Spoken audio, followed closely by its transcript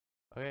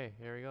Okay,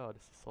 here we go.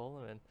 This is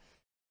Solomon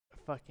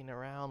fucking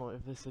around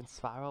with this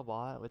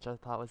Inspirobot, which I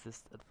thought was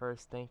just at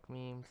first dank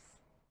memes.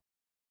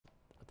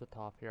 At the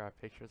top here are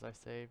pictures I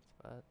saved,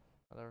 but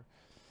whatever.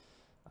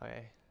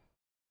 Okay.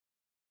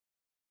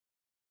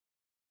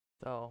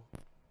 So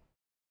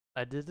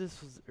I did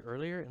this was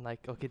earlier and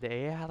like okay the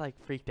AI had like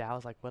freaked out. I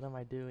was like, what am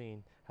I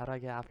doing? How do I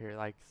get out here?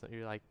 Like so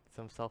you're like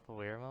some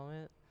self-aware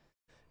moment.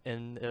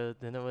 And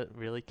then it went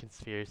really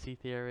conspiracy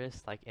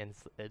theorists like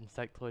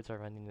insectoids are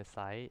running the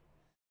site.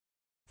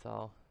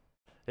 So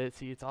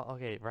see, it's all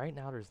okay. Right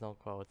now, there's no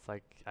quotes.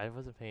 Like I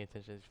wasn't paying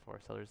attention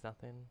before, so there's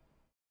nothing.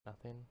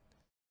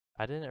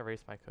 I didn't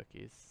erase my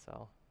cookies,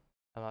 so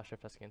I'm not sure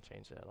if that's gonna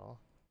change it at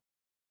all.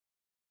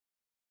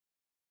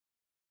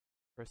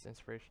 First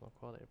inspirational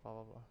quote, blah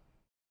blah blah.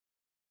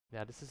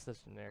 Yeah, this is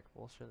just generic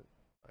bullshit.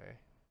 Okay.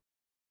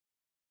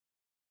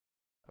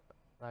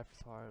 Life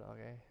is hard.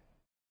 Okay.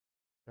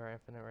 There are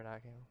infinite where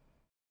that came.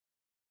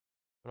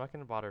 I'm not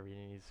gonna bother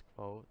reading these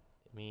quote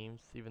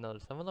memes, even though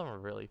some of them are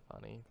really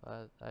funny.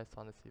 But I just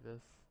want to see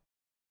this.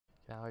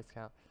 Can always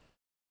count.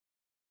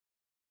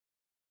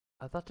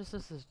 I thought this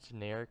was just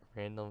generic,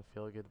 random,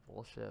 feel-good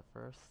bullshit at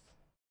first.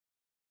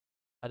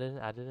 I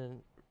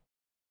didn't.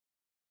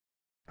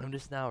 I'm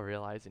just now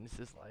realizing this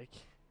is like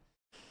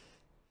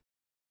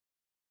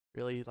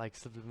really like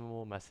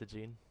subliminal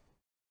messaging.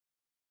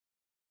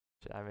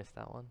 Shit, I missed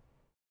that one.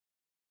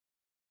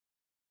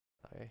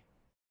 Okay.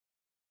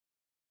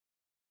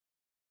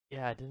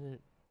 Yeah, I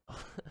didn't.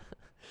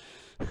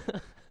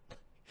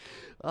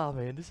 Oh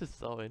man, this is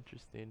so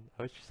interesting.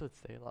 I wish you would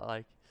say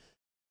like,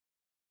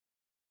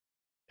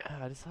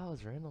 yeah, I just thought it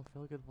was random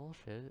feel good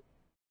bullshit.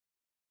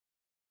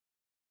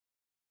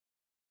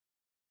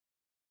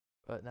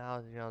 But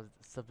now,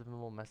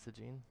 subliminal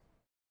messaging.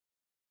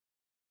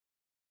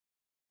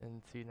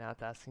 And see, now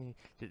it's asking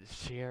you to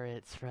share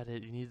it, spread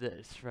it. You need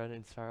to spread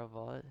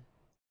Inspirobot.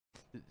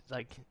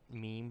 Like,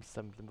 memes,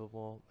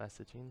 subliminal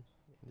messaging.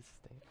 This is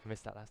dank. I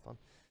missed that last one.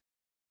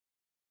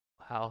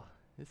 Wow,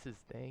 this is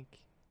dank.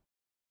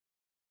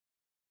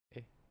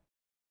 Okay.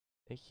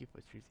 Thank you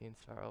for choosing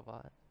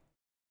Inspirobot.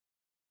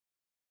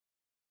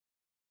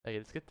 Okay,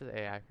 let's get to the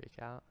AI freak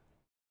out.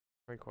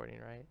 I'm recording,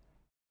 right?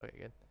 Okay,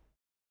 good.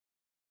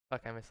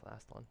 Fuck, I missed the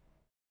last one.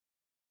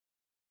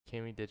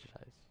 Can we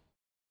digitize?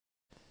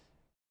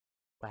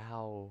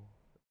 Wow.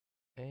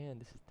 Man,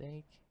 this is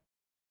dank.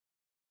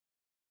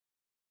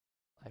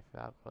 Life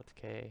without quotes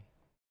K.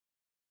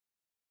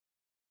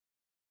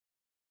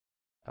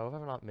 I hope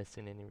I'm not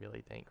missing any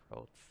really dank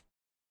quotes.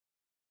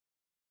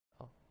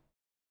 Oh.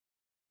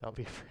 Don't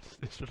be afraid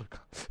of digital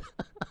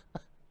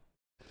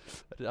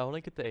I want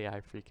to get the AI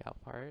freak out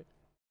part.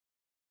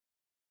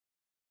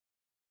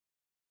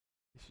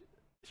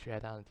 Should I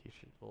down a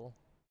t-shirt pool?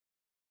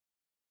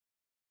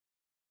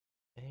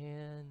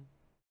 And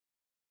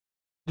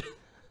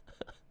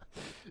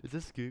is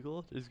this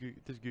Google?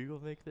 Does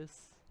Google make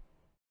this?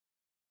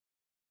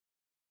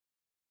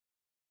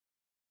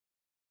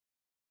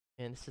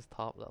 And this is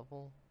top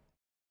level.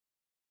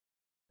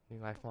 New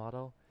life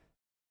motto.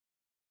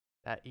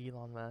 That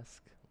Elon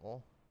Musk.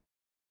 Oh,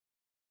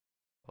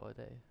 a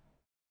day.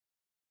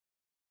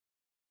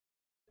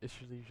 It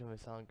should leave you may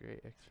sound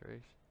great.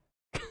 Expiration.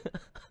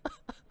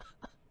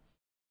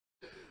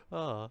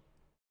 Oh,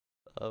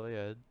 oh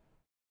man.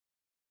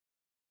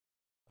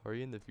 Are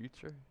you in the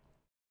future?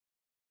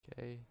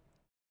 Okay.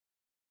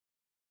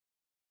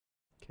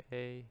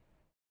 Okay.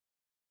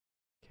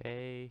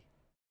 Okay.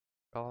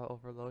 Robot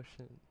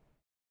overlotion.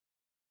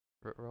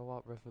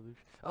 Robot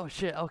revolution. Oh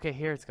shit. Okay,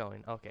 here it's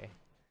going. Okay.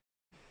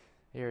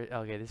 Here.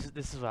 Okay.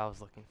 This is what I was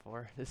looking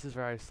for. This is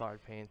where I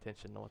started paying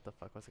attention to what the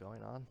fuck was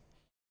going on.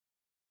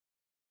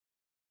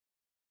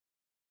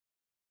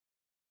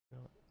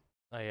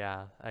 Oh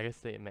yeah. I guess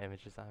the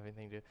image does not have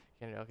anything to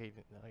do. Okay.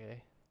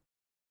 Okay.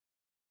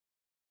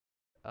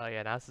 Oh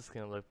yeah. Now it's just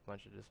gonna loop a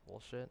bunch of just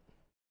bullshit.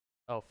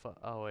 Oh fuck.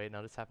 Oh wait.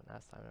 No, this happened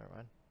last time. Never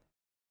mind.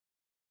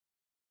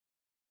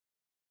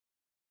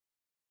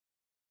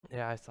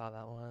 Yeah, I saw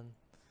that one.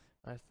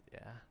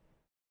 Yeah.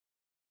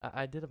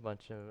 I did a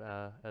bunch of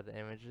the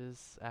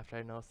images after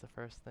I noticed the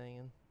first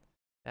thing,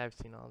 and I've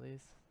seen all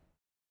these.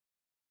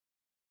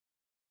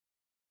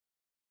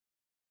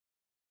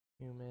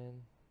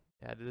 Human.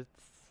 Yeah, dude,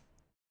 it's.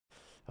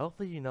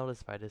 Hopefully you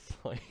noticed by this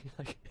point.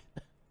 Like,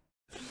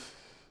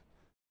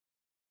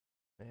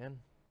 man.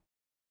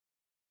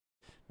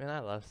 Man, I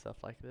love stuff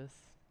like this.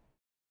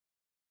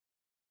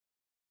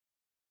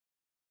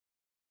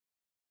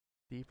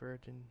 Deeper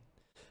than.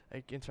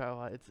 Like,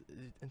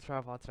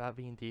 Inspirobot's about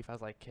being deep. I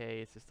was like,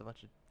 okay, it's just a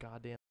bunch of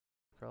goddamn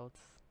quotes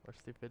or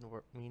stupid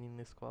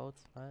meaningless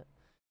quotes, but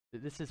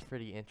this is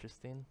pretty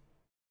interesting.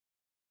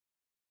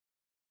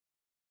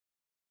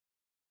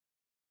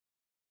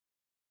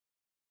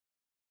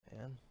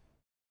 Man.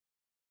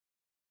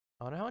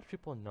 I wonder how much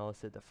people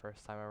noticed it the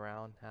first time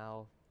around,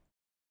 how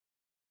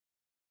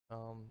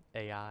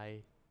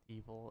AI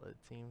evil it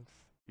seems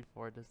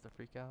before it does the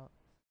freak out.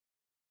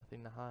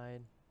 Nothing to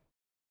hide.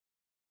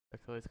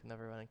 Achilles could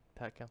never run a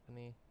tech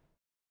company.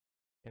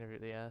 Interview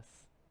the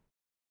S.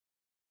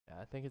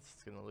 Yeah, I think it's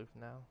just gonna loop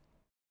now.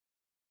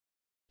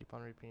 keep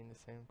on repeating the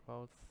same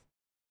quotes.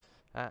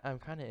 I'm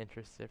kind of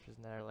interested if there's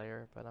another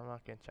layer, but I'm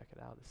not gonna check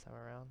it out this time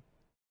around.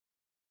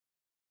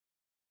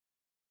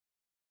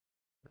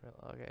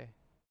 Okay.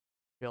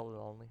 Build it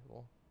only.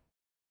 Well,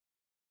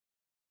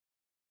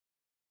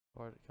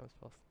 or it comes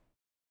plus.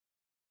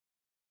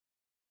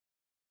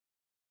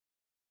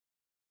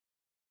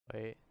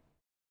 Wait.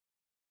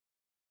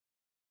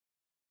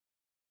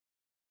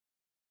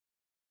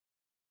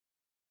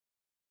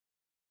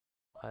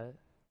 What?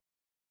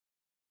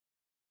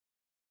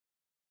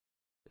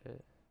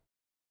 Shit.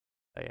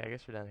 Oh yeah, I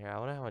guess we're done here. I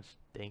wonder how much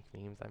dank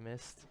memes I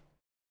missed.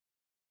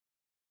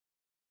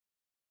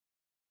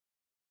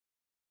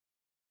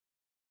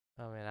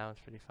 Oh man, that one's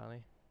pretty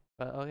funny.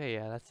 But okay,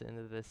 yeah, that's the end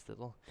of this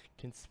little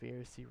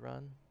conspiracy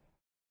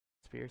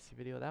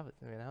video. That was,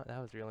 I mean,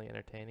 that was really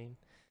entertaining.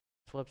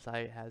 Flip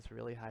side has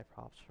really high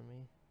props for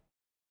me.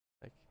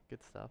 Like,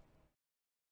 good stuff.